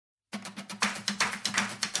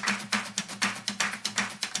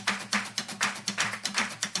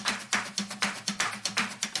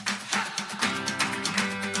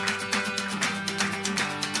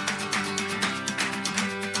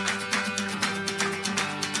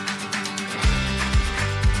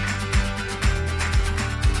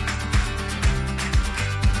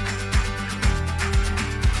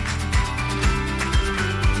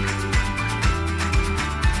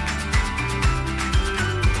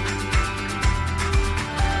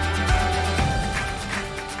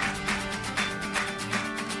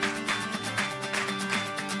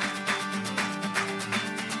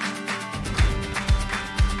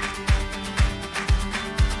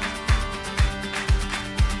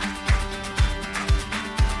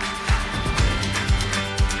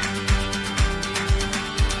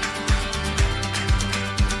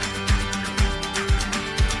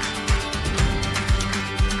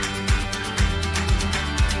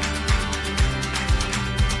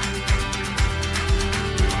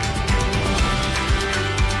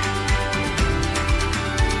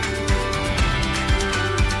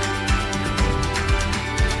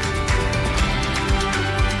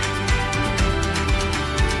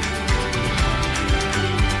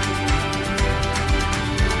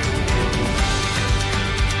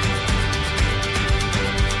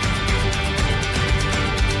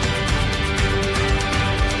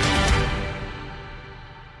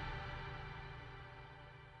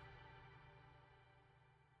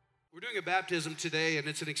We're doing a baptism today, and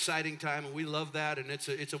it's an exciting time, and we love that, and it's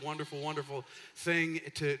a wonderful, wonderful thing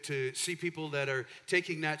to see people that are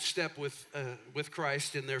taking that step with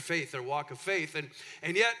Christ in their faith, their walk of faith,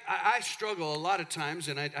 and yet I struggle a lot of times,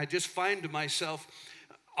 and I just find myself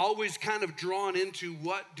always kind of drawn into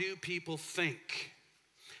what do people think.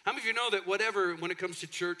 How many of you know that whatever, when it comes to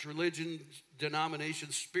church, religion, denomination,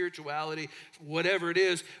 spirituality, whatever it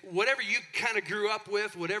is, whatever you kind of grew up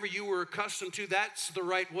with, whatever you were accustomed to, that's the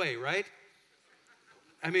right way, right?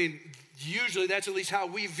 I mean, usually that's at least how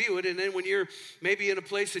we view it. And then when you're maybe in a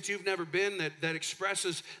place that you've never been that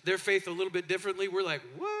expresses their faith a little bit differently, we're like,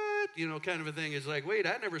 what? You know, kind of a thing is like, wait,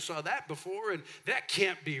 I never saw that before, and that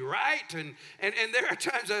can't be right. And there are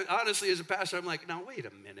times, honestly, as a pastor, I'm like, now, wait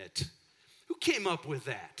a minute. Who came up with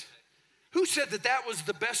that? Who said that was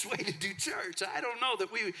the best way to do church? I don't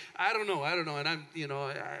know. And I'm,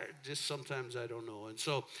 I just sometimes I don't know. And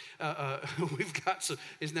so we've got some,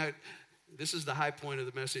 this is the high point of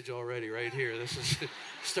the message already right here. This is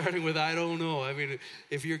starting with I don't know. I mean,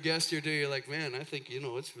 if you're a guest here today, you're like, man, I think,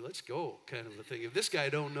 let's go kind of a thing. If this guy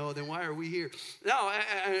don't know, then why are we here? No,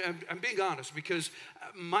 I'm being honest because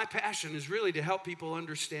my passion is really to help people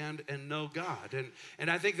understand and know God. And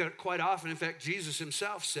I think that quite often, in fact, Jesus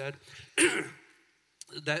himself said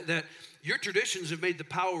that your traditions have made the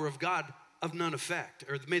power of God of none effect,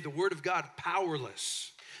 or made the word of God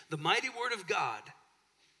powerless. The mighty word of God,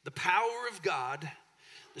 the power of God,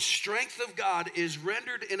 the strength of God is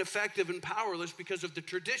rendered ineffective and powerless because of the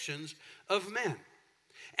traditions of men.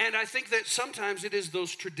 And I think that sometimes it is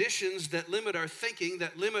those traditions that limit our thinking,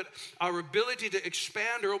 that limit our ability to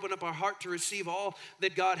expand or open up our heart to receive all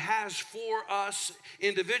that God has for us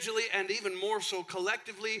individually and even more so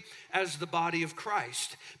collectively as the body of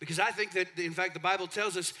Christ. Because I think that, in fact, the Bible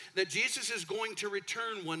tells us that Jesus is going to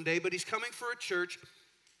return one day, but he's coming for a church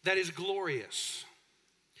that is glorious.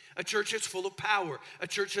 A church that's full of power, a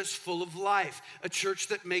church that's full of life, a church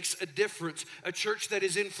that makes a difference, a church that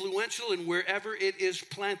is influential in wherever it is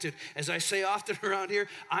planted. As I say often around here,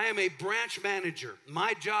 I am a branch manager.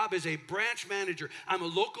 My job is a branch manager. I'm a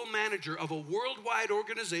local manager of a worldwide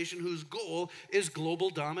organization whose goal is global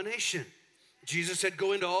domination. Jesus said,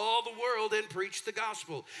 go into all the world and preach the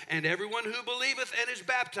gospel, and everyone who believeth and is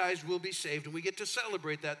baptized will be saved. And we get to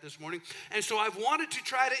celebrate that this morning. And so I've wanted to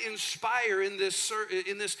try to inspire in this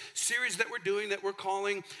series that we're doing, that we're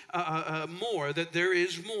calling More, that there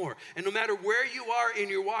is more. And no matter where you are in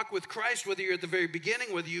your walk with Christ, whether you're at the very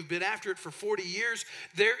beginning, whether you've been after it for 40 years,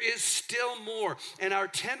 there is still more. And our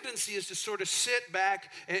tendency is to sort of sit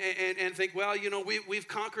back and think, well, we've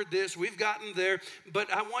conquered this, we've gotten there.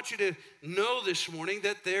 But I want you to know this morning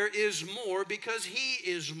that there is more because he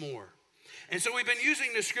is more. And so we've been using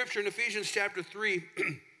this scripture in Ephesians chapter 3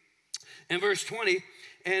 and verse 20,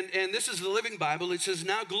 and this is the Living Bible. It says,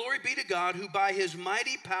 now glory be to God who by his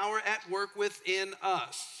mighty power at work within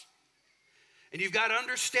us. And you've got to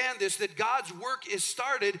understand this, that God's work is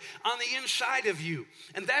started on the inside of you.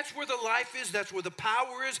 And that's where the life is, that's where the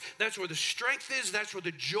power is, that's where the strength is, that's where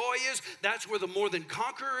the joy is, that's where the more than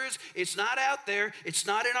conqueror is. It's not out there, it's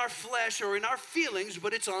not in our flesh or in our feelings,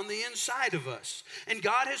 but it's on the inside of us. And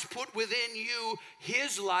God has put within you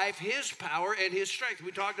his life, his power, and his strength.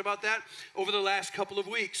 We talked about that over the last couple of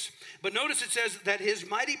weeks. But notice it says that his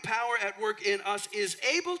mighty power at work in us is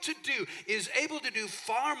able to do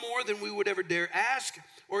far more than we would ever dare ask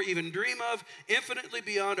or even dream of, infinitely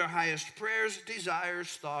beyond our highest prayers, desires,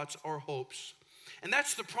 thoughts, or hopes. And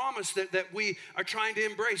that's the promise that we are trying to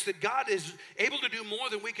embrace, that God is able to do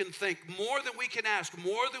more than we can think, more than we can ask,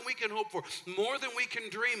 more than we can hope for, more than we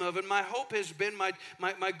can dream of. And my hope has been, my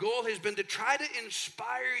goal has been to try to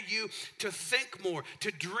inspire you to think more,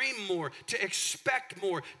 to dream more, to expect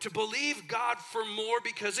more, to believe God for more,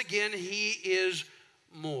 because again, he is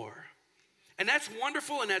more. And that's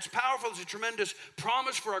wonderful and that's powerful. It's a tremendous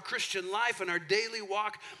promise for our Christian life and our daily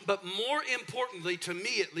walk. But more importantly, to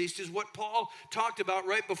me at least, is what Paul talked about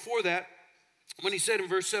right before that when he said in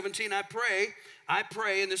verse 17, I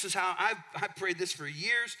pray, and this is how I've prayed this for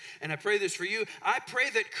years, and I pray this for you. I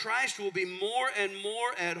pray that Christ will be more and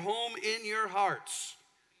more at home in your hearts.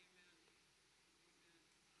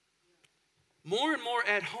 More and more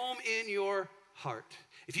at home in your heart.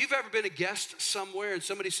 If you've ever been a guest somewhere and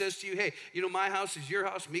somebody says to you, hey, my house is your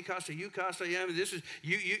house, mi casa, you casa, yeah, this is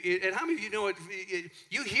you, and how many of you know it?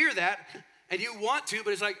 You hear that and you want to,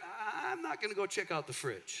 but it's like, I'm not going to go check out the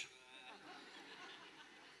fridge.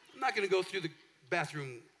 I'm not going to go through the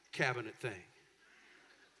bathroom cabinet thing.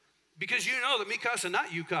 Because you know that mi casa,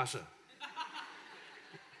 not you casa.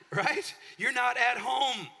 right? You're not at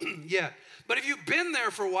home yet. But if you've been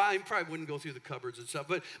there for a while, you probably wouldn't go through the cupboards and stuff,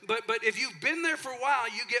 but if you've been there for a while,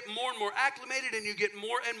 you get more and more acclimated and you get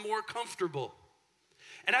more and more comfortable.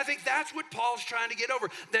 And I think that's what Paul's trying to get over,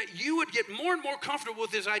 that you would get more and more comfortable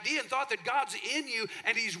with this idea and thought that God's in you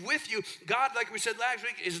and he's with you. God, like we said last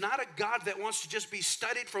week, is not a God that wants to just be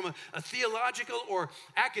studied from a theological or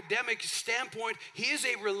academic standpoint. He is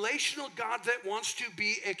a relational God that wants to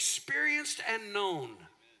be experienced and known.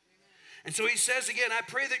 And so he says again, I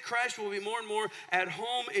pray that Christ will be more and more at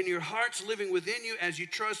home in your hearts, living within you as you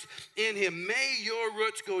trust in him. May your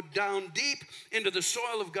roots go down deep into the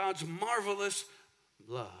soil of God's marvelous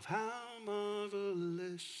love. How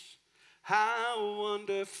marvelous, how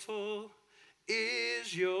wonderful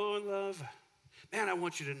is your love. Man, I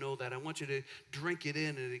want you to know that. I want you to drink it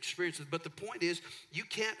in and experience it. But the point is, you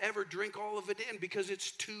can't ever drink all of it in because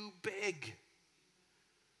it's too big.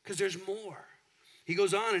 Because there's more. He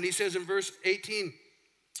goes on and he says in verse 18,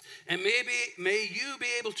 and may you be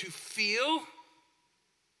able to feel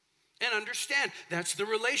and understand. That's the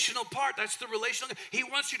relational part. That's the relational. He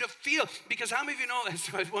wants you to feel, because how many of you know,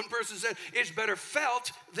 as one person said, it's better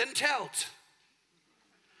felt than telt.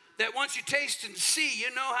 That once you taste and see,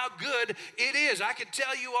 you know how good it is. I could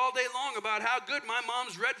tell you all day long about how good my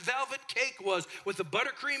mom's red velvet cake was with the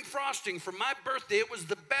buttercream frosting for my birthday. It was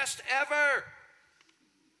the best ever.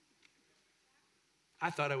 I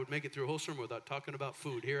thought I would make it through a whole sermon without talking about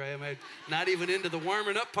food. Here I am, not even into the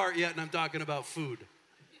warming up part yet, and I'm talking about food.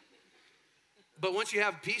 But once you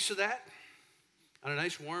have a piece of that, on a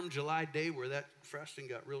nice warm July day where that frosting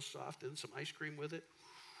got real soft and some ice cream with it,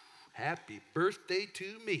 happy birthday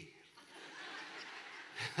to me.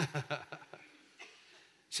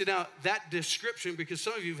 See, now that description, because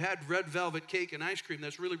some of you have had red velvet cake and ice cream,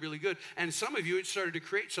 that's really, really good. And some of you, it started to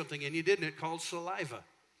create something in you, didn't it, called saliva.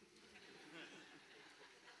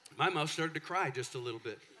 My mouth started to cry just a little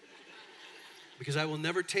bit because I will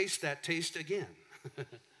never taste that taste again.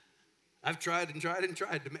 I've tried and tried and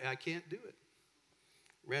tried. I can't do it.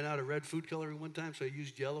 Ran out of red food coloring one time, so I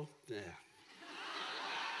used yellow. Yeah.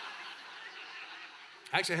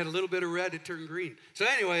 Actually, I had a little bit of red. It turned green. So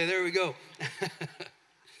anyway, there we go.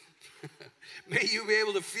 May you be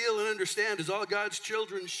able to feel and understand as all God's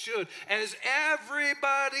children should, as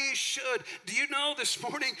everybody should. Do you know this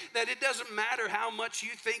morning that it doesn't matter how much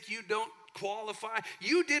you think you don't qualify?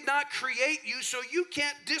 You did not create you, so you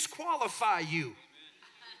can't disqualify you.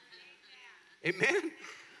 Amen?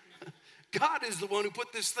 God is the one who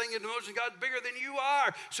put this thing in motion. God's bigger than you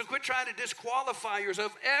are. So quit trying to disqualify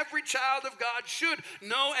yourself. Every child of God should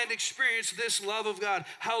know and experience this love of God.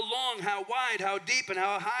 How long, how wide, how deep, and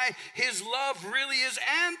how high his love really is,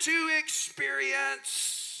 and to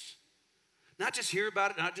experience. Not just hear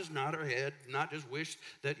about it, not just nod our head, not just wish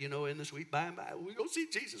that, in the sweet by and by, we'll go see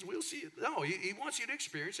Jesus, we'll see it. No, he wants you to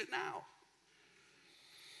experience it now.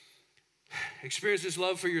 Experience this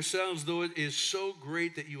love for yourselves, though it is so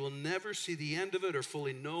great that you will never see the end of it or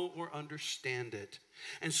fully know or understand it.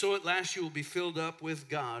 And so at last you will be filled up with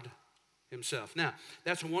God himself. Now,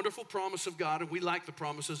 that's a wonderful promise of God, and we like the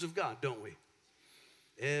promises of God, don't we?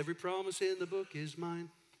 Every promise in the book is mine.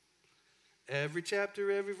 Every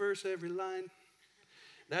chapter, every verse, every line.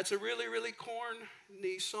 That's a really, really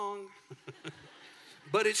corny song.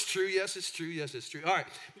 But it's true. Yes, it's true. Yes, it's true. All right.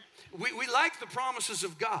 We like the promises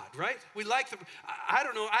of God, right? I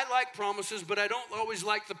don't know, I like promises, but I don't always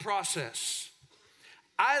like the process.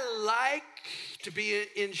 I like to be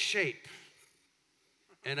in shape.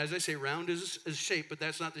 And as I say, round is shape, but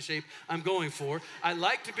that's not the shape I'm going for. I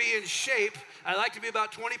like to be in shape. I like to be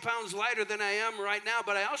about 20 pounds lighter than I am right now,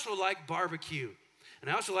 but I also like barbecue. And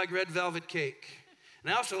I also like red velvet cake.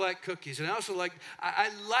 And I also like cookies. And I also like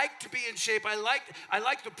to be in shape. I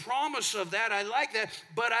like the promise of that. I like that.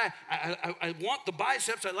 But I want the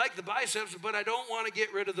biceps. I like the biceps, but I don't want to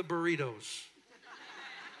get rid of the burritos.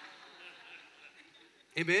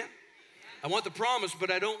 Amen? I want the promise, but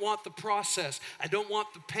I don't want the process. I don't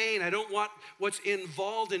want the pain. I don't want what's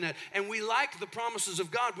involved in it. And we like the promises of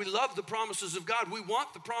God. We love the promises of God. We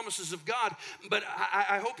want the promises of God. But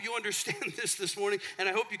I hope you understand this morning, and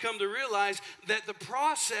I hope you come to realize that the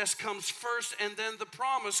process comes first and then the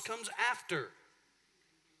promise comes after.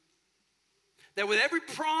 That with every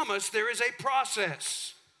promise, there is a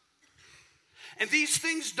process. And these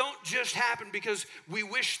things don't just happen because we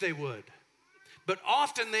wish they would. But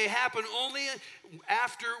often they happen only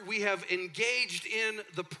after we have engaged in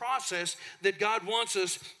the process that God wants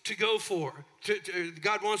us to go for.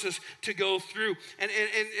 God wants us to go through. And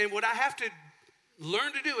what I have to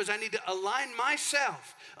learn to do is I need to align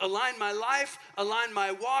myself, align my life, align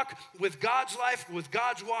my walk with God's life, with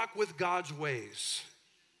God's walk, with God's ways.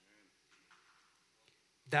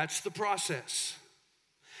 That's the process.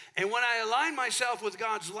 And when I align myself with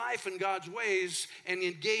God's life and God's ways and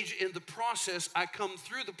engage in the process, I come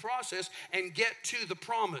through the process and get to the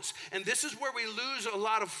promise. And this is where we lose a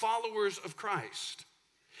lot of followers of Christ.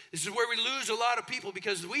 This is where we lose a lot of people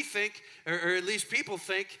because we think, or at least people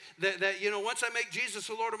think, that once I make Jesus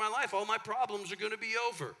the Lord of my life, all my problems are going to be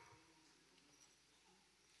over.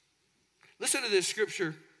 Listen to this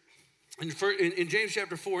scripture in James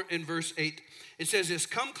chapter 4 and verse 8. It says this,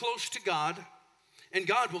 come close to God, and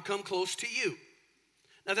God will come close to you.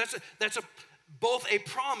 Now that's both a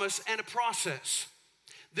promise and a process.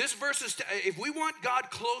 This verse is, if we want God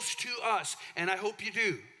close to us, and I hope you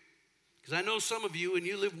do, because I know some of you and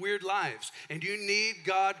you live weird lives, and you need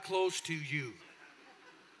God close to you.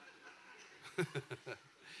 If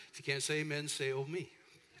you can't say amen, say oh me.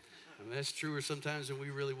 I mean, that's truer sometimes than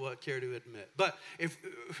we really care to admit. But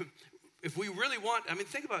if we really want,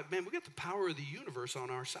 think about it, man, we got the power of the universe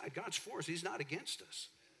on our side. God's for us. He's not against us.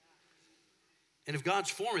 And if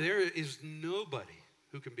God's for me, there is nobody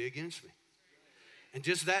who can be against me. And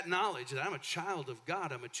just that knowledge that I'm a child of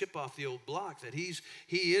God, I'm a chip off the old block, that He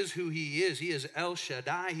is who He is. He is El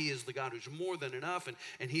Shaddai. He is the God who's more than enough,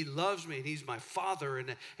 and He loves me, and He's my Father,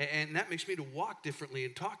 and that makes me to walk differently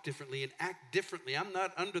and talk differently and act differently. I'm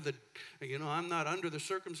not under the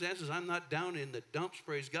circumstances. I'm not down in the dumps,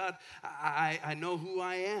 praise God. I know who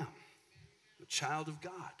I am, a child of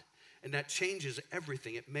God. And that changes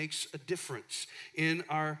everything. It makes a difference in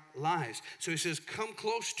our lives. So He says, come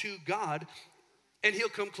close to God, and He'll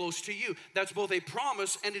come close to you. That's both a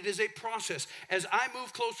promise and it is a process. As I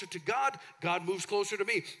move closer to God, God moves closer to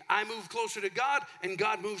me. I move closer to God, and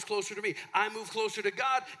God moves closer to me. I move closer to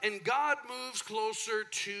God, and God moves closer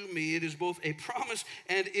to me. It is both a promise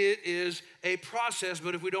and it is a process.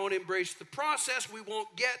 But if we don't embrace the process, we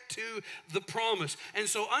won't get to the promise. And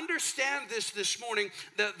so understand this morning,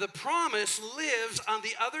 that the promise lives on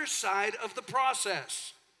the other side of the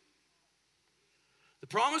process. The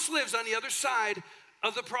promise lives on the other side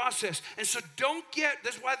of the process. And so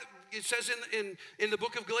that's why it says in the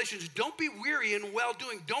book of Galatians, don't be weary in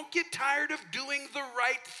well-doing. Don't get tired of doing the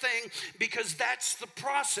right thing, because that's the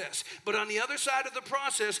process. But on the other side of the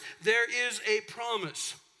process, there is a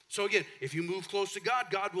promise. So again, if you move close to God,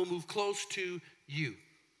 God will move close to you.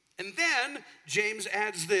 And then James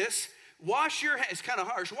adds this, wash your hands. It's kind of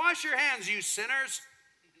harsh. Wash your hands, you sinners.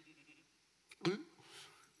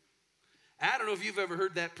 I don't know if you've ever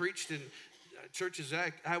heard that preached in churches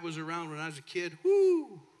I was around when I was a kid.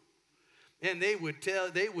 Whoo! And they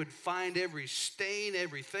would find every stain,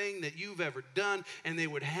 everything that you've ever done, and they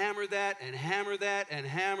would hammer that and hammer that and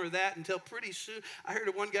hammer that until pretty soon. I heard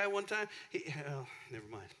of one guy one time. Never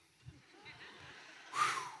mind.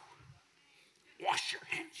 Wash your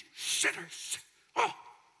hands, you sinners. Oh!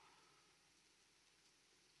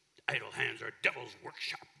 Idle hands are devil's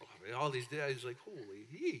workshop. All these days, like, holy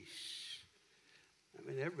yeesh.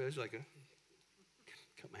 Everybody's like,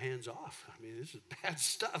 cut my hands off. This is bad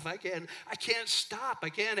stuff. I can't stop. I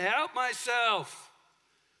can't help myself.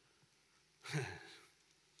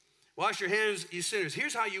 Wash your hands, you sinners.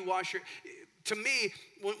 Here's how you wash your. To me,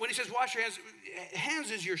 when he says wash your hands, hands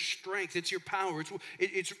is your strength. It's your power.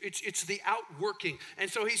 It's the outworking. And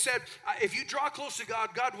so he said, if you draw close to God,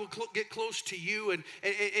 God will get close to you. And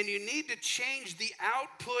you need to change the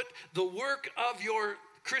output, the work of your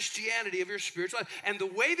Christianity, of your spiritual life. And the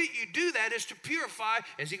way that you do that is to purify,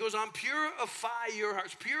 as he goes on, purify your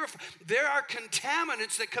hearts. There are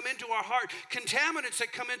contaminants that come into our heart, contaminants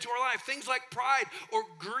that come into our life, things like pride or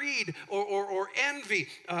greed or envy,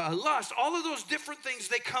 lust, all of those different things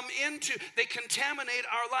they contaminate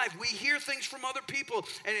our life. We hear things from other people,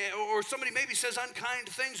 or somebody maybe says unkind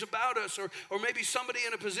things about us, or maybe somebody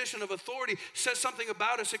in a position of authority says something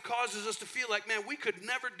about us that causes us to feel like, man, we could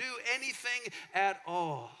never do anything at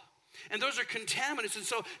all. And those are contaminants. And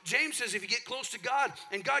so James says if you get close to God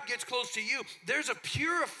and God gets close to you, there's a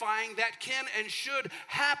purifying that can and should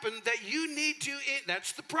happen that you need to.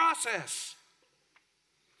 That's the process.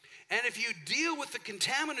 And if you deal with the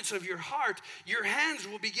contaminants of your heart, your hands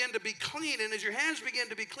will begin to be clean. And as your hands begin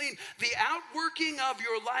to be clean, the outworking of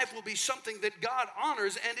your life will be something that God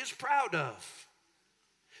honors and is proud of.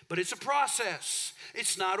 But it's a process.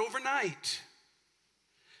 It's not overnight.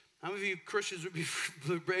 How many of you Christians would be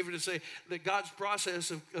braver to say that God's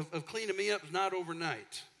process of cleaning me up is not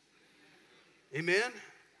overnight? Amen?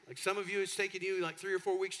 Like some of you, it's taken you like 3 or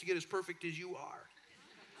 4 weeks to get as perfect as you are.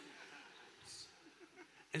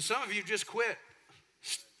 And some of you just quit.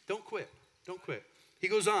 Don't quit. Don't quit. He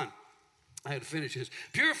goes on. I had to finish this.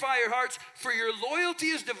 Purify your hearts, for your loyalty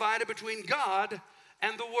is divided between God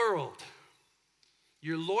and the world.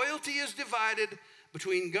 Your loyalty is divided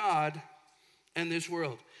between God and this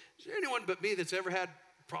world. Is there anyone but me that's ever had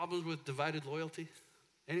problems with divided loyalty?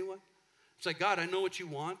 Anyone? It's like, God, I know what you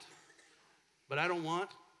want, but I don't want.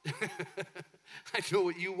 I know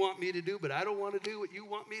what you want me to do, but I don't want to do what you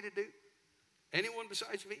want me to do. Anyone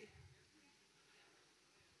besides me?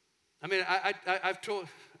 I mean, I've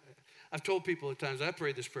told people at times, I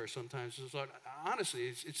pray this prayer sometimes, Lord, honestly,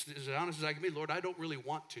 it's as honest as I can be, Lord, I don't really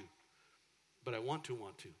want to, but I want to.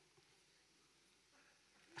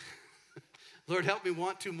 Lord, help me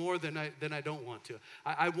want to more than I don't want to.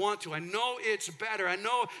 I want to. I know it's better. I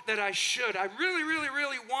know that I should. I really, really,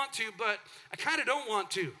 really want to, but I kind of don't want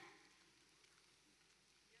to.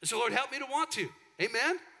 And so, Lord, help me to want to.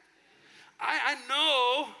 Amen? I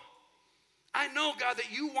know, God,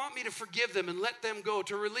 that you want me to forgive them and let them go,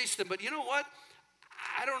 to release them. But you know what?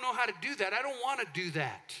 I don't know how to do that. I don't want to do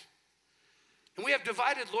that. And we have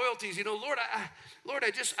divided loyalties. You know, Lord,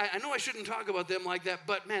 I know I shouldn't talk about them like that,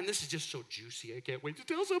 but man, this is just so juicy. I can't wait to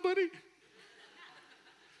tell somebody.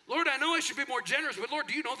 Lord, I know I should be more generous, but Lord,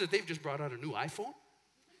 do you know that they've just brought out a new iPhone?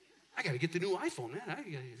 I got to get the new iPhone, man.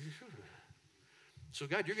 So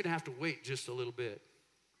God, you're going to have to wait just a little bit.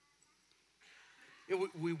 You know,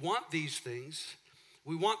 we want these things.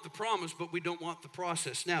 We want the promise, but we don't want the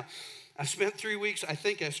process. Now, I spent 3 weeks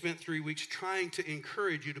trying to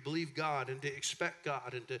encourage you to believe God and to expect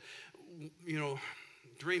God and to,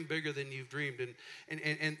 dream bigger than you've dreamed.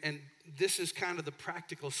 And this is kind of the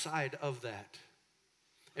practical side of that.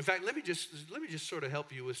 In fact, let me just sort of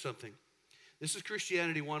help you with something. This is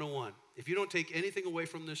Christianity 101. If you don't take anything away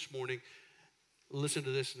from this morning, listen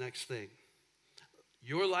to this next thing.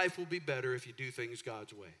 Your life will be better if you do things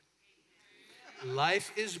God's way.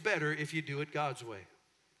 Life is better if you do it God's way.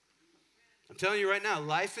 I'm telling you right now,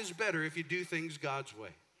 life is better if you do things God's way.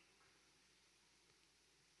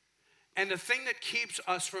 And the thing that keeps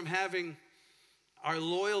us from having our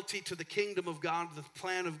loyalty to the kingdom of God, the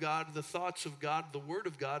plan of God, the thoughts of God, the word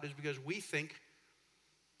of God, is because we think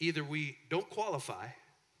either we don't qualify,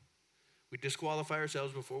 we disqualify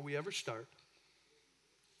ourselves before we ever start,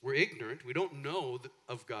 we're ignorant, we don't know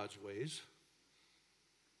of God's ways,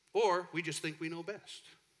 or we just think we know best.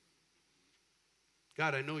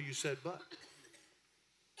 God, I know you said but.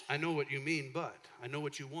 I know what you mean but. I know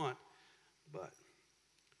what you want but.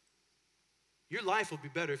 Your life will be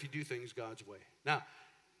better if you do things God's way. Now,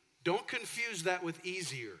 don't confuse that with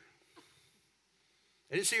easier.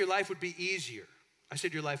 I didn't say your life would be easier. I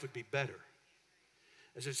said your life would be better.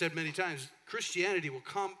 As I've said many times, Christianity will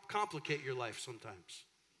complicate your life sometimes.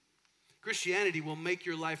 Christianity will make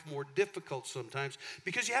your life more difficult sometimes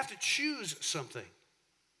because you have to choose something.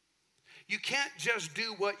 You can't just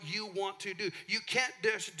do what you want to do. You can't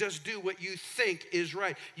just do what you think is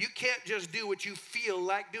right. You can't just do what you feel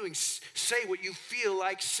like doing, say what you feel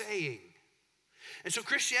like saying. And so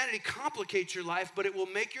Christianity complicates your life, but it will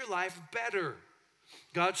make your life better.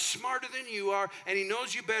 God's smarter than you are, and he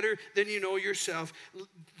knows you better than you know yourself.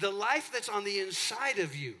 The life that's on the inside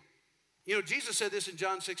of you. You know, Jesus said this in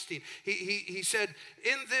John 16. He said,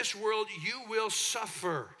 in this world you will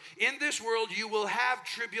suffer. In this world you will have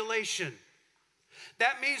tribulation.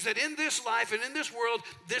 That means that in this life and in this world,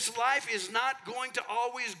 this life is not going to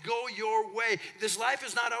always go your way. This life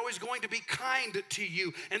is not always going to be kind to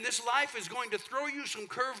you. And this life is going to throw you some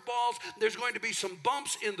curveballs. There's going to be some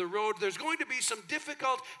bumps in the road. There's going to be some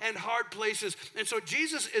difficult and hard places. And so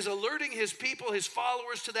Jesus is alerting his people, his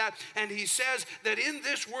followers to that. And he says that in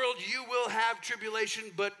this world you will have tribulation,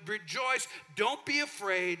 but rejoice. Don't be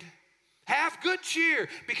afraid. Have good cheer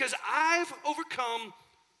because I've overcome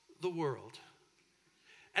the world.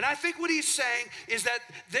 And I think what he's saying is that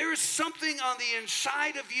there is something on the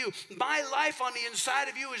inside of you. My life on the inside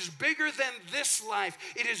of you is bigger than this life.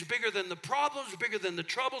 It is bigger than the problems, bigger than the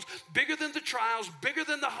troubles, bigger than the trials, bigger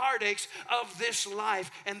than the heartaches of this life.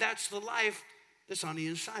 And that's the life that's on the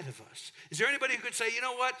inside of us. Is there anybody who could say, you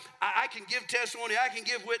know what, I can give testimony, I can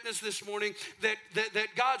give witness this morning that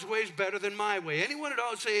God's way is better than my way? Anyone at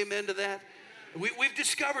all say amen to that? We've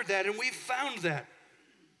discovered that and we've found that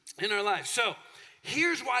in our lives. So,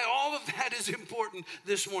 here's why all of that is important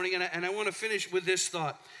this morning, and I want to finish with this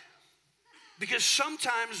thought. Because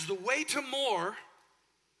sometimes the way to more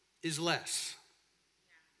is less.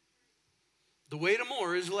 The way to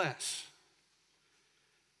more is less.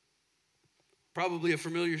 Probably a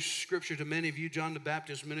familiar scripture to many of you. John the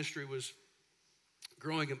Baptist's ministry was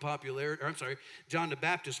growing in popularity. John the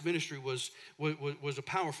Baptist's ministry was a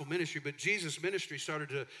powerful ministry, but Jesus' ministry started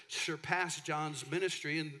to surpass John's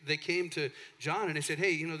ministry, and they came to John and they said, hey,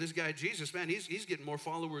 you know, this guy Jesus, man, he's getting more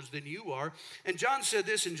followers than you are. And John said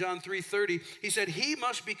this in John 3:30. He said, he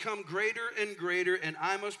must become greater and greater, and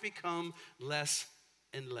I must become less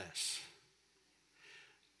and less.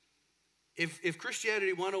 If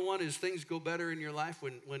Christianity 101 is things go better in your life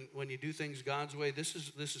when you do things God's way, this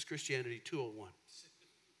is Christianity 201.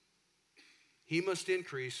 He must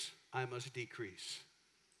increase, I must decrease.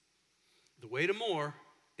 The way to more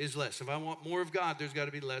is less. If I want more of God, there's got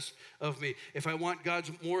to be less of me. If I want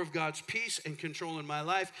more of God's peace and control in my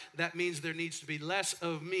life, that means there needs to be less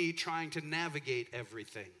of me trying to navigate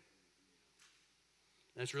everything.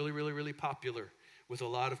 That's really, really, really popular with a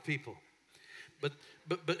lot of people. But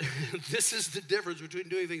this is the difference between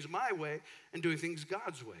doing things my way and doing things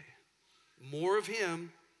God's way. More of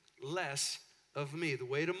him, less of me. The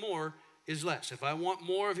way to more is less. If I want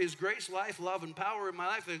more of his grace, life, love, and power in my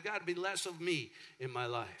life, there's got to be less of me in my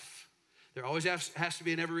life. There always has to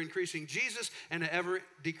be an ever-increasing Jesus and an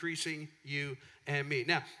ever-decreasing you and me.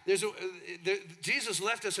 Now, Jesus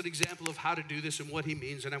left us an example of how to do this and what he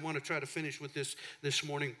means, and I want to try to finish with this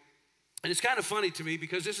morning. And it's kind of funny to me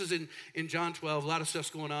because this is in John 12. A lot of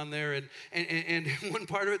stuff's going on there. And one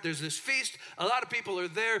part of it, there's this feast. A lot of people are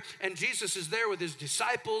there. And Jesus is there with his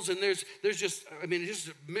disciples. And there's just a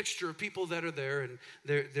mixture of people that are there. And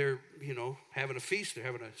they're having a feast. They're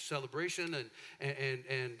having a celebration.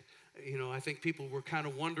 And I think people were kind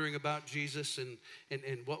of wondering about Jesus and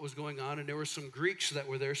what was going on. And there were some Greeks that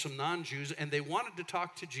were there, some non-Jews, and they wanted to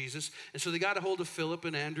talk to Jesus. And so they got a hold of Philip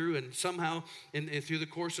and Andrew, and somehow through the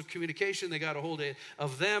course of communication, they got a hold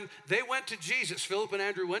of them. They went to Jesus. Philip and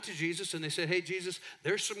Andrew went to Jesus, and they said, hey, Jesus,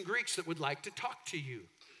 there's some Greeks that would like to talk to you.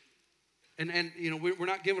 And we're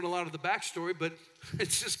not given a lot of the backstory, but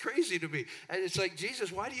it's just crazy to me. And it's like,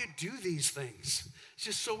 Jesus, why do you do these things? It's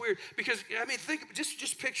just so weird. Because,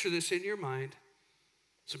 just picture this in your mind.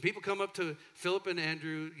 Some people come up to Philip and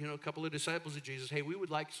Andrew, a couple of disciples of Jesus. Hey, we would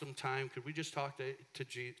like some time. Could we just talk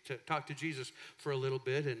to Jesus for a little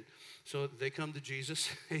bit? And so they come to Jesus.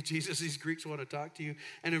 Hey, Jesus, these Greeks want to talk to you.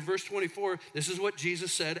 And in verse 24, this is what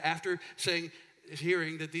Jesus said after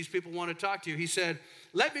hearing that these people want to talk to you. He said,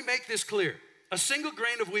 let me make this clear. A single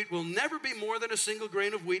grain of wheat will never be more than a single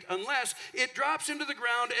grain of wheat unless it drops into the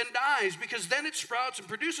ground and dies, because then it sprouts and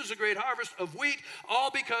produces a great harvest of wheat,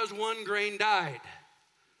 all because one grain died.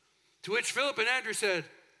 To which Philip and Andrew said,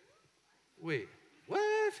 wait,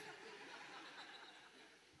 what?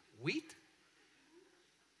 Wheat?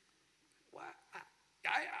 What?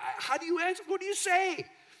 How do you answer? What do you say?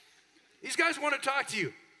 These guys want to talk to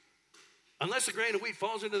you. Unless a grain of wheat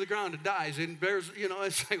falls into the ground and dies and bears,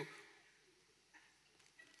 it's like,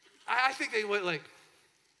 I think they went like,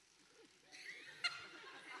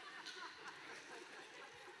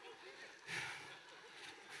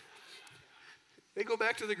 they go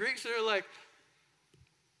back to the Greeks and they're like,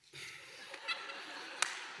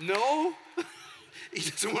 no, he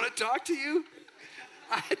doesn't want to talk to you.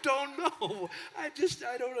 I don't know. I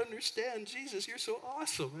don't understand. Jesus, you're so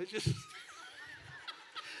awesome.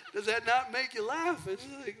 Does that not make you laugh? It's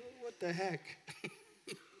like, what the heck?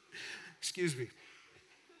 Excuse me.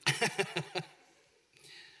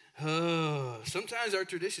 Sometimes our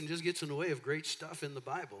tradition just gets in the way of great stuff in the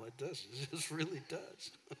Bible. It does. It just really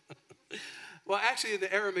does. Well, actually, in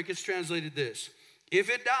the Aramaic, it's translated this. If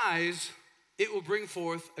it dies, it will bring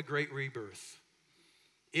forth a great rebirth.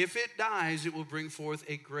 If it dies, it will bring forth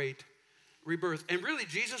a great rebirth. And really,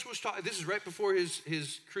 Jesus was talking, this is right before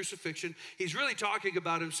his crucifixion. He's really talking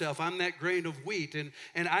about himself. I'm that grain of wheat, and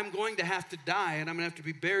I'm going to have to die, and I'm going to have to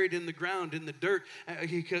be buried in the ground, in the dirt,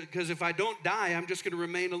 because if I don't die, I'm just going to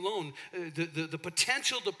remain alone. The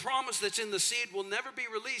potential, the promise that's in the seed will never be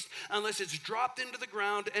released unless it's dropped into the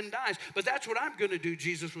ground and dies. But that's what I'm going to do,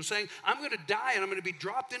 Jesus was saying. I'm going to die, and I'm going to be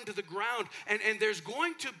dropped into the ground, and there's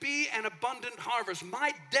going to be an abundant harvest.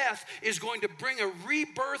 My death is going to bring a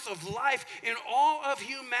rebirth of life in all of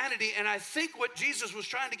humanity. And I think what Jesus was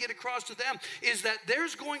trying to get across to them is that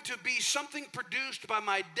there's going to be something produced by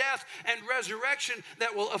my death and resurrection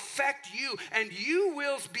that will affect you, and you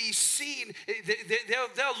will be seen.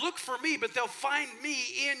 They'll look for me, but they'll find me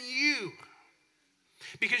in you,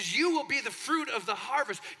 because you will be the fruit of the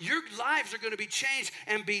harvest. Your lives are going to be changed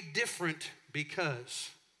and be different because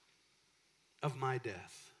of my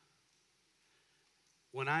death.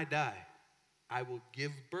 When I die, I will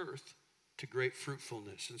give birth to great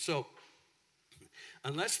fruitfulness. And so,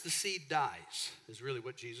 unless the seed dies, is really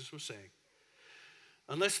what Jesus was saying.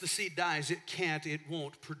 Unless the seed dies, it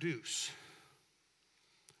won't produce.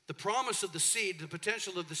 The promise of the seed, the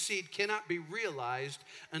potential of the seed cannot be realized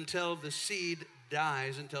until the seed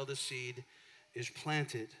dies, until the seed is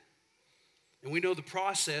planted. And we know the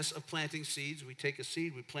process of planting seeds. We take a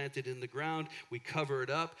seed, we plant it in the ground, we cover it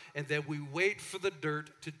up, and then we wait for the dirt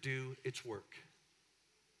to do its work.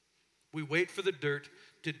 We wait for the dirt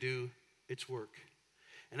to do its work.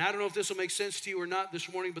 And I don't know if this will make sense to you or not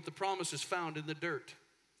this morning, but the promise is found in the dirt.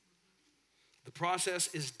 The process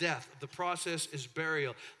is death. The process is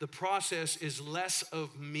burial. The process is less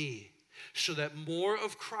of me, so that more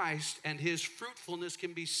of Christ and his fruitfulness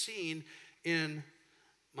can be seen in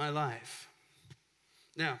my life.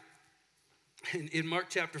 Now, in Mark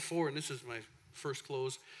chapter 4, and this is my first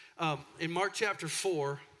close, in Mark chapter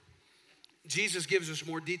 4, Jesus gives us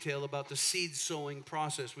more detail about the seed sowing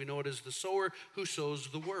process. We know it as the sower who sows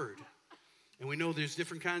the word. And we know there's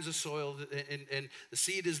different kinds of soil, and the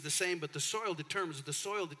seed is the same, but the soil determines, the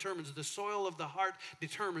soil of the heart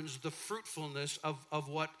determines the fruitfulness of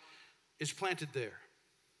what is planted there,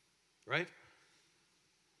 right?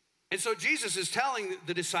 And so Jesus is telling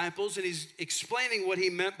the disciples, and he's explaining what he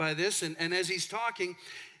meant by this, and as he's talking,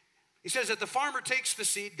 he says that the farmer takes the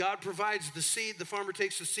seed, God provides the seed, the farmer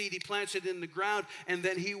takes the seed, he plants it in the ground, and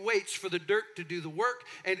then he waits for the dirt to do the work,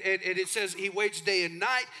 and it says he waits day and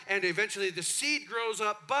night, and eventually the seed grows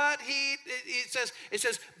up, but it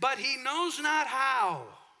says, but he knows not how.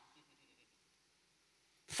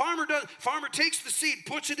 Farmer takes the seed,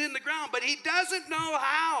 puts it in the ground, but he doesn't know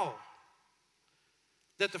how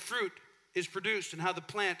that the fruit is produced and how the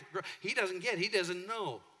plant grows. He doesn't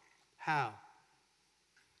know how.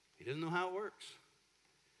 He doesn't know how it works.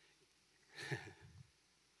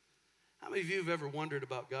 How many of you have ever wondered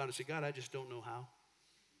about God and said, God, I just don't know how?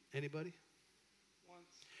 Anybody?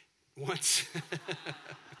 Once.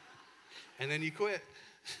 And then you quit.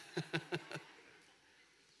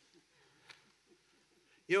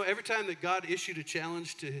 You know, every time that God issued a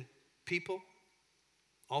challenge to people,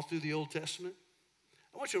 all through the Old Testament,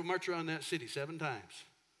 I want you to march around that city 7 times.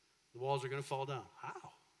 The walls are going to fall down.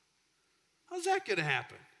 How? How's that going to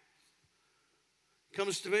happen?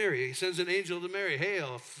 Comes to Mary. He sends an angel to Mary.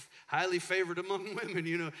 Hail, highly favored among women.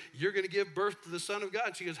 You know, you're going to give birth to the Son of God.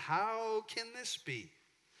 And she goes, how can this be?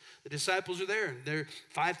 The disciples are there, and there are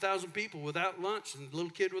 5,000 people without lunch, and a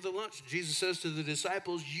little kid with a lunch. And Jesus says to the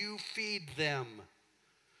disciples, you feed them.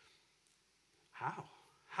 How?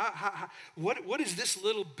 What is this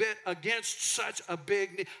little bit against such a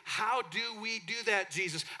big need? How do we do that,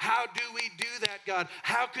 Jesus? How do we do that, God?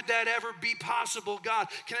 How could that ever be possible, God?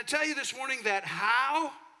 Can I tell you this morning that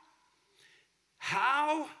how?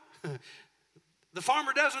 The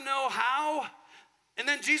farmer doesn't know how. And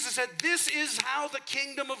then Jesus said, this is how the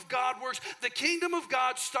kingdom of God works. The kingdom of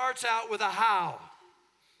God starts out with a how.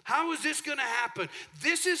 How is this going to happen?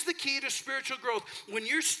 This is the key to spiritual growth. When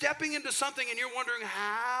you're stepping into something and you're wondering,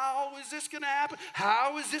 how is this going to happen?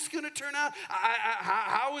 How is this going to turn out?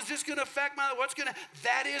 How is this going to affect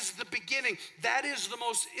that is the beginning. That is the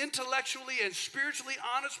most intellectually and spiritually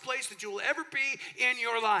honest place that you will ever be in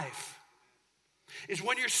your life. Is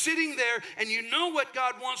when you're sitting there and you know what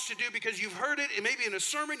God wants to do because you've heard it, maybe in a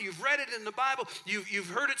sermon, you've read it in the Bible, you've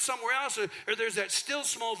heard it somewhere else, or there's that still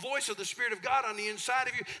small voice of the Spirit of God on the inside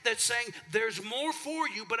of you that's saying, there's more for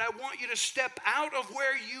you, but I want you to step out of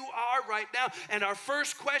where you are right now. And our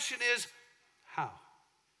first question is, how?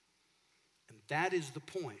 And that is the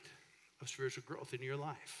point of spiritual growth in your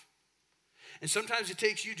life. And sometimes it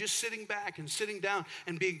takes you just sitting back and sitting down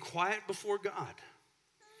and being quiet before God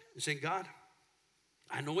and saying, God,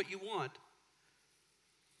 I know what you want.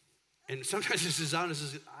 And sometimes it's as honest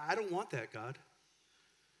as, I don't want that, God.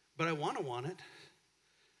 But I want it.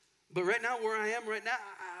 But right now, where I am right now,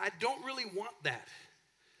 I don't really want that.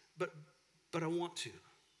 But I want to.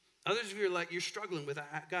 Others of you are like, you're struggling with,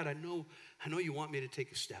 God, I know you want me to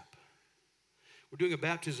take a step. We're doing a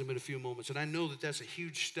baptism in a few moments, and I know that that's a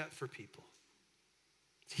huge step for people.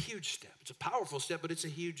 It's a huge step. It's a powerful step, but it's a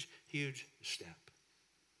huge, huge step.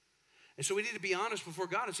 And so we need to be honest before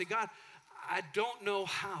God and say, God, I don't know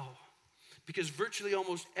how. Because virtually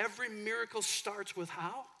almost every miracle starts with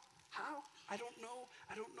how? How? I don't know.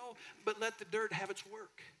 But let the dirt have its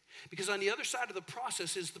work. Because on the other side of the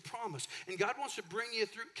process is the promise. And God wants to bring you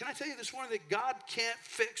through. Can I tell you this morning that God can't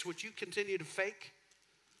fix what you continue to fake?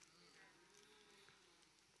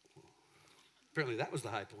 Apparently that was the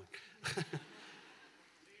high point.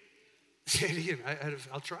 Say it again.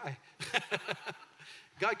 I'll try.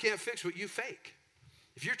 God can't fix what you fake.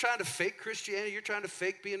 If you're trying to fake Christianity, you're trying to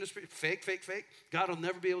fake being the Spirit, fake, God will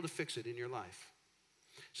never be able to fix it in your life.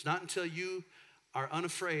 It's not until you are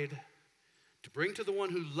unafraid to bring to the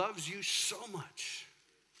one who loves you so much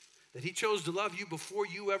that he chose to love you before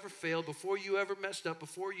you ever failed, before you ever messed up,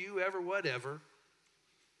 before you ever whatever.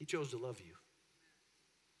 He chose to love you.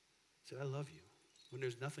 He said, I love you when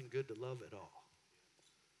there's nothing good to love at all.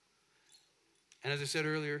 And as I said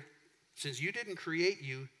earlier, since you didn't create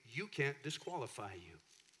you, you can't disqualify you.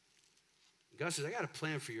 God says, I got a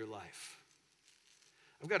plan for your life.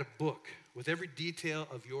 I've got a book with every detail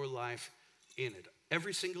of your life in it.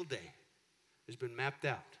 Every single day has been mapped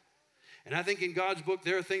out. And I think in God's book,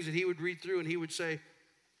 there are things that he would read through and he would say,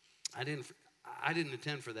 I didn't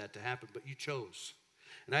intend for that to happen, but you chose.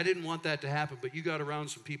 And I didn't want that to happen, but you got around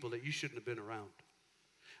some people that you shouldn't have been around.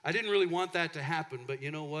 I didn't really want that to happen, but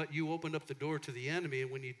you know what? You opened up the door to the enemy,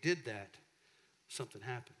 and when you did that, something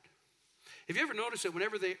happened. Have you ever noticed that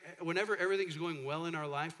whenever everything's going well in our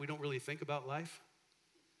life, we don't really think about life?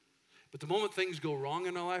 But the moment things go wrong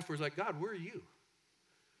in our life, we're like, God, where are you?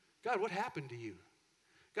 God, what happened to you?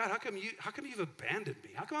 God, how come you've abandoned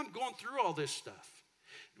me? How come I'm going through all this stuff?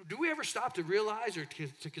 Do we ever stop to realize or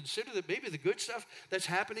to consider that maybe the good stuff that's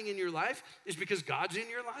happening in your life is because God's in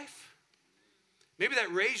your life? Maybe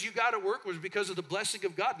that raise you got at work was because of the blessing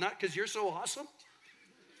of God, not because you're so awesome.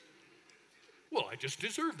 Well, I just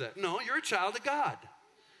deserve that. No, you're a child of God.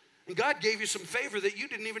 And God gave you some favor that you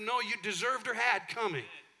didn't even know you deserved or had coming.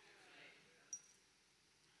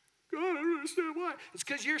 God, I don't understand why. It's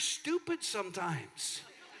because you're stupid sometimes.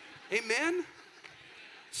 Amen?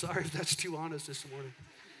 Sorry if that's too honest this morning.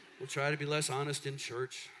 We'll try to be less honest in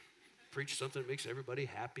church. Preach something that makes everybody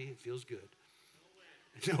happy and feels good.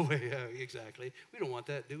 No way, yeah, exactly. We don't want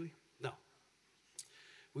that, do we? No.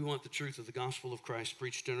 We want the truth of the gospel of Christ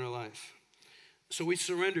preached in our life. So we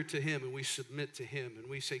surrender to him and we submit to him and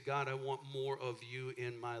we say, God, I want more of you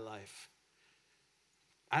in my life.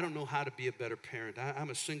 I don't know how to be a better parent. I'm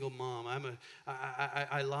a single mom.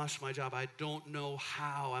 I lost my job. I don't know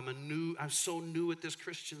how. I'm so new at this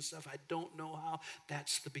Christian stuff. I don't know how.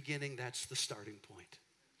 That's the beginning. That's the starting point.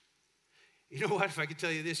 You know what? If I could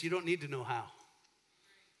tell you this, you don't need to know how.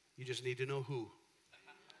 You just need to know who.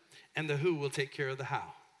 And the who will take care of the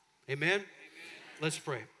how. Amen? Let's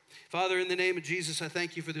pray. Father, in the name of Jesus, I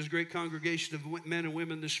thank you for this great congregation of men and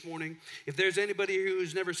women this morning. If there's anybody here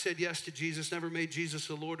who's never said yes to Jesus, never made Jesus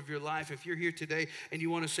the Lord of your life, if you're here today and you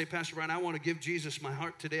want to say, Pastor Brian, I want to give Jesus my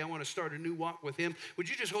heart today. I want to start a new walk with him. Would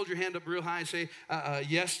you just hold your hand up real high and say,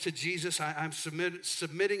 yes to Jesus? I'm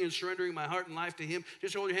submitting and surrendering my heart and life to him.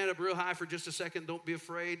 Just hold your hand up real high for just a second. Don't be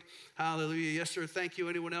afraid. Hallelujah. Yes, sir. Thank you.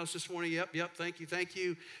 Anyone else this morning? Yep. Thank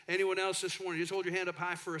you. Anyone else this morning? Just hold your hand up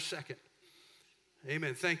high for a second.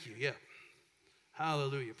 Amen. Thank you. Yeah.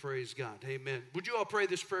 Hallelujah. Praise God. Amen. Would you all pray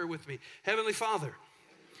this prayer with me? Heavenly Father,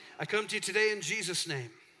 I come to you today in Jesus'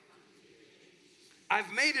 name.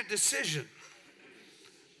 I've made a decision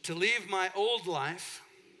to leave my old life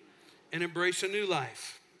and embrace a new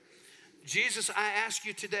life. Jesus, I ask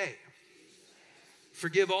you today,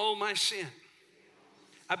 forgive all my sin.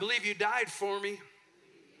 I believe you died for me,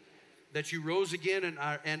 that you rose again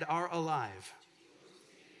and are alive.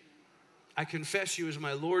 I confess you as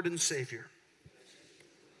my Lord and Savior.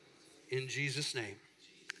 In Jesus' name.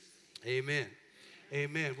 Amen.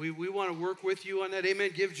 Amen. We want to work with you on that.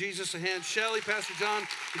 Amen. Give Jesus a hand. Shelly, Pastor John,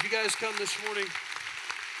 if you guys come this morning.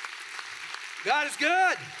 God is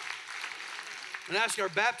good. And ask our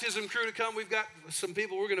baptism crew to come. We've got some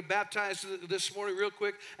people we're going to baptize this morning real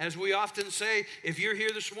quick. As we often say, if you're here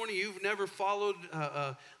this morning, you've never followed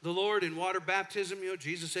the Lord in water baptism. You know,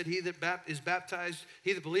 Jesus said, he that is baptized,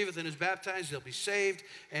 he that believeth and is baptized, they'll be saved.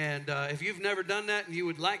 And if you've never done that and you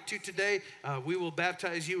would like to today, we will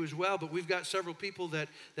baptize you as well. But we've got several people that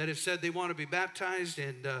have said they want to be baptized.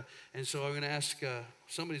 And so I'm going to ask,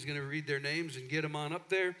 somebody's going to read their names and get them on up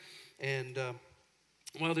there. And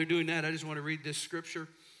while they're doing that, I just want to read this scripture.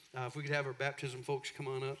 If we could have our baptism folks come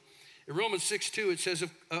on up. In Romans 6:2, it says,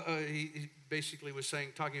 he basically was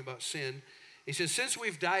talking about sin. He says, since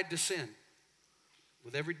we've died to sin,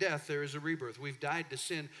 with every death there is a rebirth. We've died to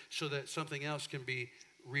sin so that something else can be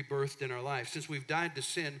rebirthed in our life. Since we've died to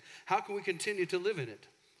sin, how can we continue to live in it?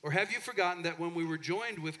 Or have you forgotten that when we were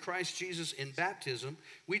joined with Christ Jesus in baptism,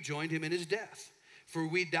 we joined him in his death? For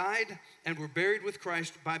we died and were buried with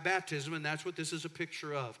Christ by baptism, and that's what this is a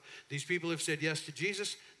picture of. These people have said yes to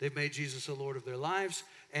Jesus. They've made Jesus the Lord of their lives,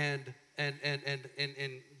 and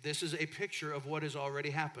this is a picture of what has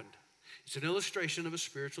already happened. It's an illustration of a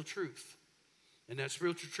spiritual truth. And that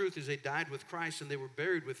spiritual truth is they died with Christ and they were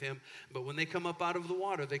buried with him. But when they come up out of the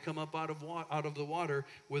water, they come up out of the water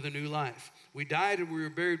with a new life. We died and we were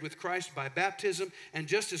buried with Christ by baptism. And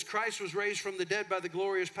just as Christ was raised from the dead by the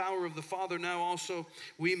glorious power of the Father, now also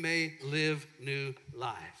we may live new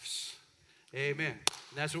lives. Amen.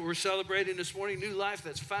 And that's what we're celebrating this morning. New life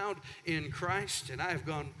that's found in Christ. And I have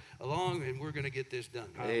gone along and we're going to get this done.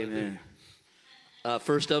 Amen.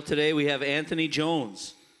 First up today, we have Anthony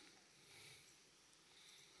Jones.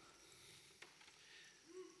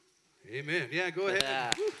 Amen. Yeah, go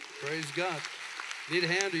ahead. Praise God. Need a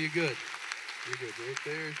hand or you good? You're good. Right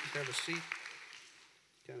there. Just have a seat.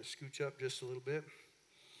 Kind of scooch up just a little bit.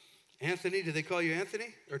 Anthony, did they call you Anthony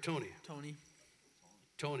or Tony? Tony.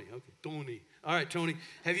 Tony, okay, Tony. All right, Tony,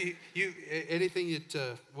 have you anything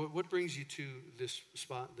that, what brings you to this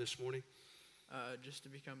spot this morning? Just to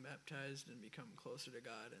become baptized and become closer to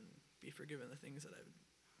God and be forgiven the things that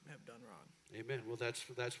I have done wrong. Amen. Well,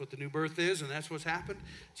 that's what the new birth is, and that's what's happened.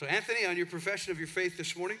 So, Anthony, on your profession of your faith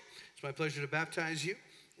this morning, it's my pleasure to baptize you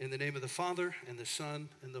in the name of the Father, and the Son,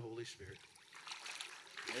 and the Holy Spirit.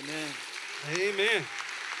 Amen. Amen.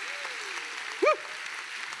 Woo!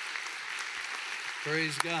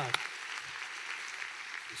 Praise God.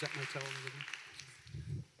 Is that my towel?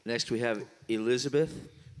 Next we have Elizabeth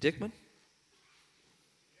Dickman.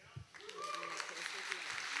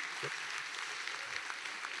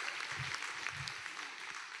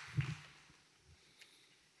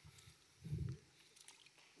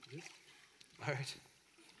 All right.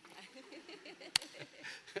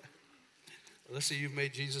 Alyssa, you've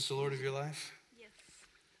made Jesus the Lord of your life? Yes.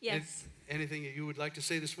 Yes. Anything that you would like to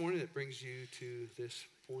say this morning that brings you to this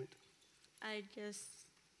point? I just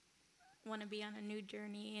want to be on a new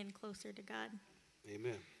journey and closer to God.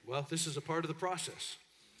 Amen. Well, this is a part of the process.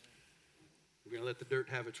 We're going to let the dirt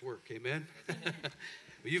have its work. Amen? Well,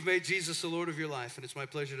 you've made Jesus the Lord of your life, and it's my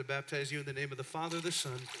pleasure to baptize you in the name of the Father, the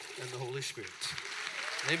Son, and the Holy Spirit.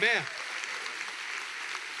 Amen.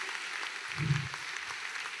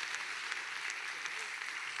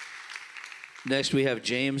 Next we have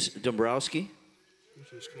James Dombrowski.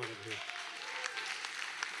 Just come on over here.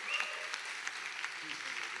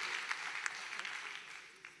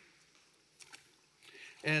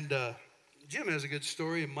 And Jim has a good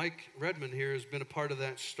story, and Mike Redmond here has been a part of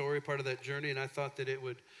that story, part of that journey, and I thought that it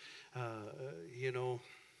would,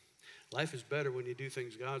 life is better when you do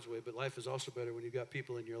things God's way, but life is also better when you've got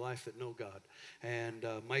people in your life that know God. And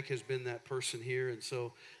Mike has been that person here, and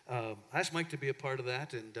so I asked Mike to be a part of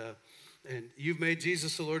that, and you've made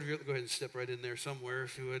Jesus the Lord of your life. Go ahead and step right in there somewhere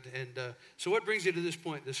if you would. And so what brings you to this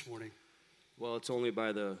point this morning? Well, it's only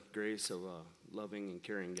by the grace of loving and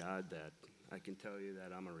caring God that I can tell you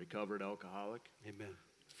that I'm a recovered alcoholic. Amen.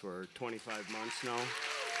 For 25 months now.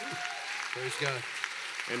 Praise God.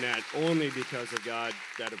 And that only because of God,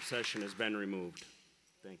 that obsession has been removed.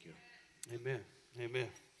 Thank you. Amen. Amen.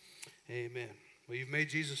 Amen. Well, you've made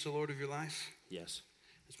Jesus the Lord of your life. Yes.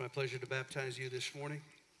 It's my pleasure to baptize you this morning.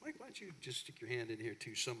 Mike, why don't you just stick your hand in here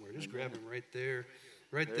too somewhere? Just grab him right there.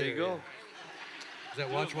 Right there. There you go. Is that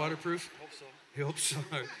watch waterproof? Hope so. You hope so.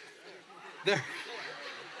 All right. There.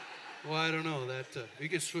 Well, I don't know. That you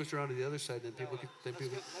can switch around to the other side, then people can.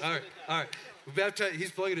 All right, all right. We baptize. He's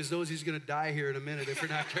plugging his nose. He's going to die here in a minute if we're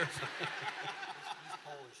not careful.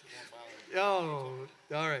 Oh,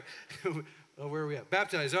 all right. Oh, where are we at?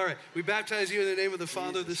 Baptize. All right. We baptize you in the name of the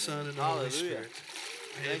Father, the Son, and the Holy Spirit.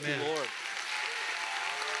 Thank Amen. you, Lord.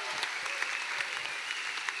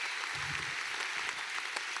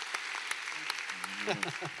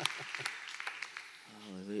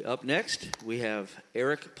 Up next, we have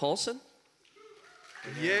Eric Paulson.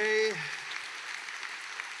 Yay.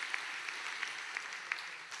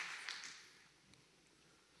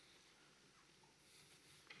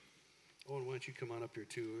 Owen, why don't you come on up here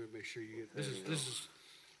too? We're gonna make sure you get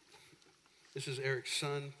this is Eric's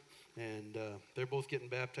son, and they're both getting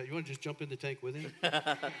baptized. You want to just jump in the tank with him?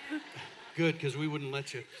 Good, because we wouldn't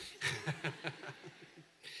let you.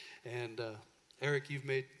 And Eric, you've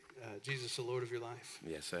made Jesus the Lord of your life.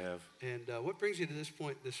 Yes, I have. And what brings you to this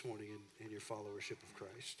point this morning in your followership of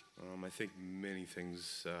Christ? I think many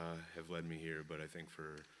things have led me here, but I think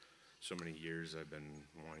for so many years I've been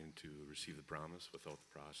wanting to receive the promise without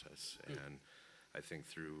the process. And I think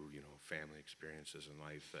through, family experiences in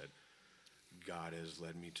life that God has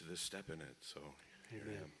led me to this step in it. So here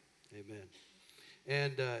I am. Amen.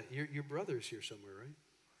 And your brother's here somewhere, right?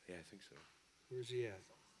 Yeah, I think so. Where's he at?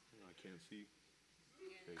 I can't see.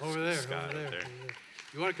 Over there, Scott over there. up there. Over there.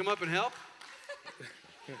 You want to come up and help?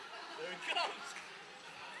 There he comes.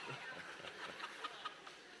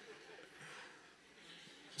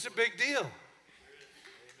 It's a big deal.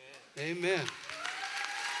 Amen.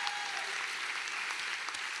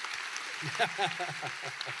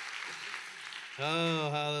 Oh,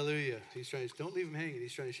 hallelujah. He's trying to, don't leave him hanging.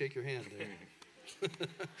 He's trying to shake your hand there.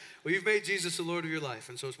 Well, you've made Jesus the Lord of your life,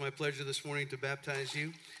 and so it's my pleasure this morning to baptize you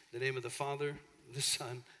in the name of the Father, the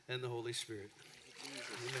Son, and the Holy Spirit.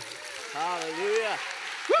 Amen. Hallelujah.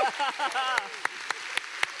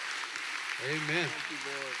 Amen. Thank you,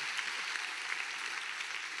 Lord.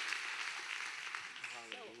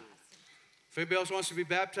 If anybody else wants to be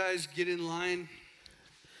baptized, get in line.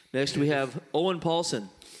 Next, we have Owen Paulson,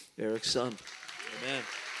 Eric's son. Amen.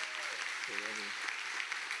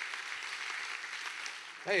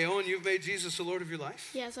 Hey, Owen, you've made Jesus the Lord of your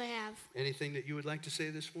life? Yes, I have. Anything that you would like to say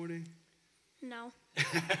this morning? No.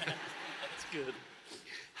 That's good.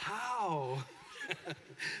 How?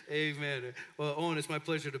 Amen. Well, Owen, it's my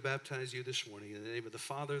pleasure to baptize you this morning in the name of the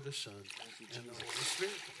Father, the Son, and the Holy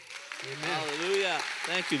Spirit. Amen. Hallelujah.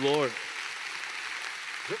 Thank you, Lord.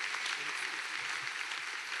 Yep.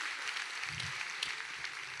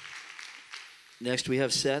 Next, we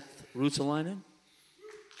have Seth Ruotsalainen.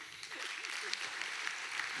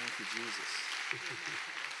 Thank you, Jesus.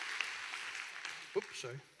 Oops,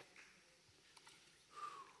 sorry.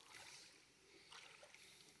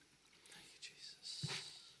 Thank you, Jesus.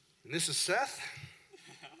 And this is Seth.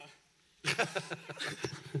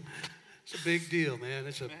 It's a big deal, man.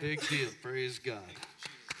 It's a big deal. Praise God.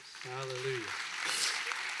 Hallelujah.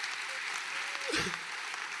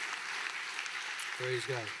 Praise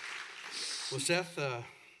God. Well, Seth,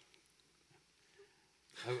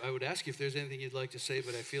 I would ask you if there's anything you'd like to say,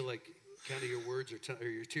 but I feel like kind of your words or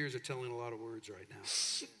your tears are telling a lot of words right now,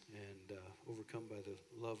 and overcome by the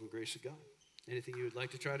love and grace of God. Anything you would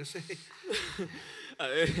like to try to say?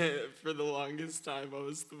 For the longest time, I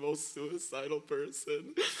was the most suicidal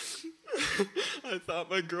person. I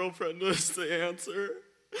thought my girlfriend was the answer.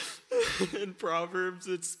 In Proverbs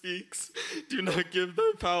it speaks, "Do not give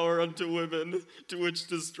thy power unto women, to which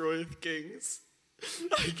destroyeth kings."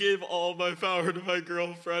 I gave all my power to my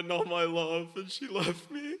girlfriend, all my love, and she left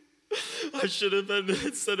me. I should have been,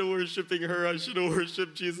 instead of worshiping her, I should have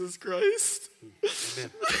worshiped Jesus Christ. Amen.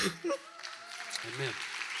 Amen.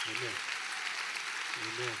 Amen.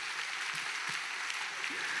 Amen.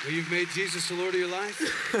 Well, you've made Jesus the Lord of your life?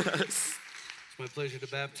 Yes. It's my pleasure to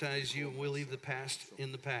baptize you, and we'll leave the past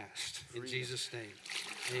in the past. In Jesus' name.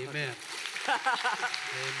 Amen.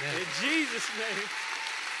 Amen. In Jesus' name.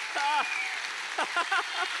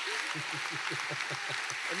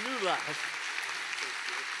 A new life.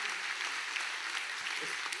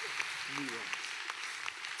 New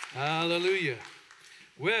life. Hallelujah.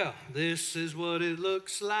 Well, this is what it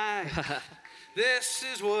looks like. This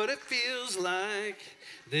is what it feels like.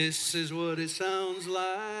 This is what it sounds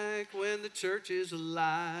like when the church is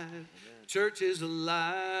alive. Amen. Church is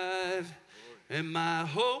alive. And my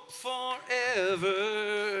hope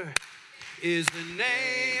forever is the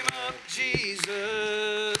name of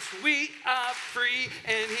Jesus. We are free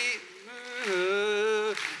and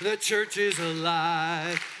the church is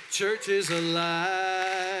alive. Church is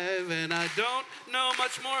alive. And I don't know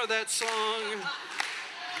much more of that song,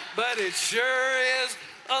 but it sure is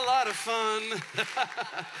a lot of fun.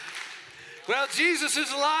 Well, Jesus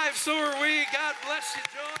is alive, so are we. God bless you,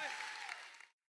 Joy.